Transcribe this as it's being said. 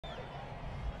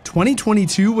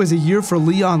2022 was a year for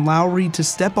Leon Lowery to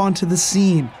step onto the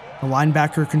scene. The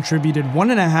linebacker contributed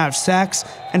 1.5 sacks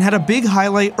and had a big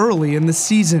highlight early in the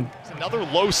season. Another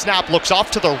low snap, looks off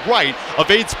to the right,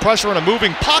 evades pressure in a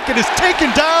moving pocket, is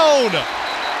taken down!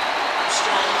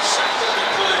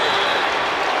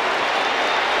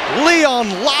 Leon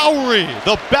Lowery,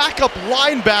 the backup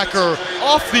linebacker,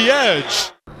 off the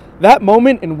edge. That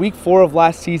moment in week 4 of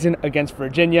last season against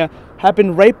Virginia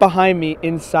happened right behind me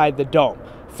inside the dome.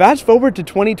 Fast forward to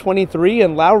 2023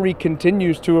 and Lowery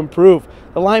continues to improve.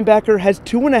 The linebacker has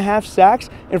 2.5 sacks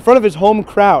in front of his home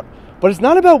crowd. But it's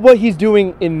not about what he's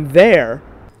doing in there,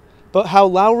 but how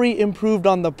Lowery improved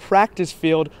on the practice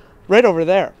field right over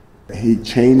there. He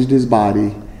changed his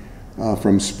body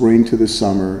from spring to the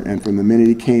summer, and from the minute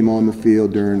he came on the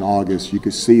field during August, you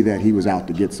could see that he was out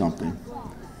to get something.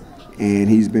 And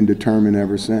he's been determined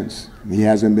ever since. He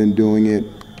hasn't been doing it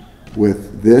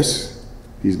with this,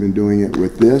 he's been doing it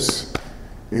with this.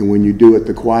 And when you do it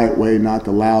the quiet way, not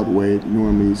the loud way,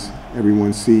 normally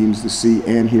everyone seems to see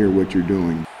and hear what you're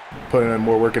doing. Putting in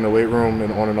more work in the weight room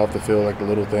and on and off the field, like the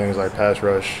little things like pass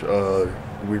rush,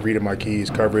 we reading my keys,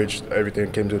 coverage,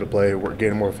 everything came to the play,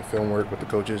 getting more film work with the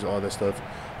coaches, all that stuff.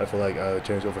 I feel like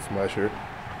changed over from last year.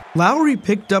 Lowery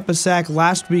picked up a sack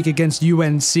last week against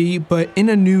UNC, but in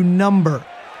a new number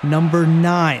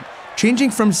 9.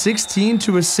 Changing from 16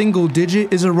 to a single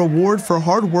digit is a reward for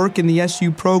hard work in the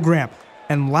SU program,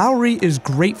 and Lowery is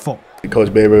grateful.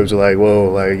 Coach Baber was like,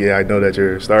 whoa, like, yeah, I know that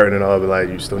you're starting and all, but like,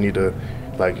 you still need to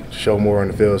show more on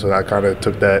the field. So I kind of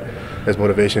took that as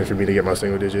motivation for me to get my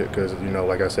single digit because, you know,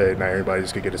 like I said, not everybody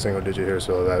just could get a single digit here,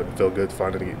 so that felt good to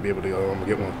finally be able to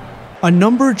get one. A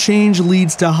number change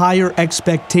leads to higher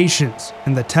expectations,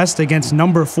 and the test against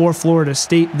number 4 Florida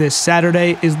State this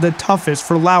Saturday is the toughest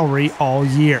for Lowery all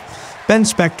year. Ben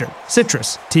Spector,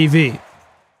 Citrus TV.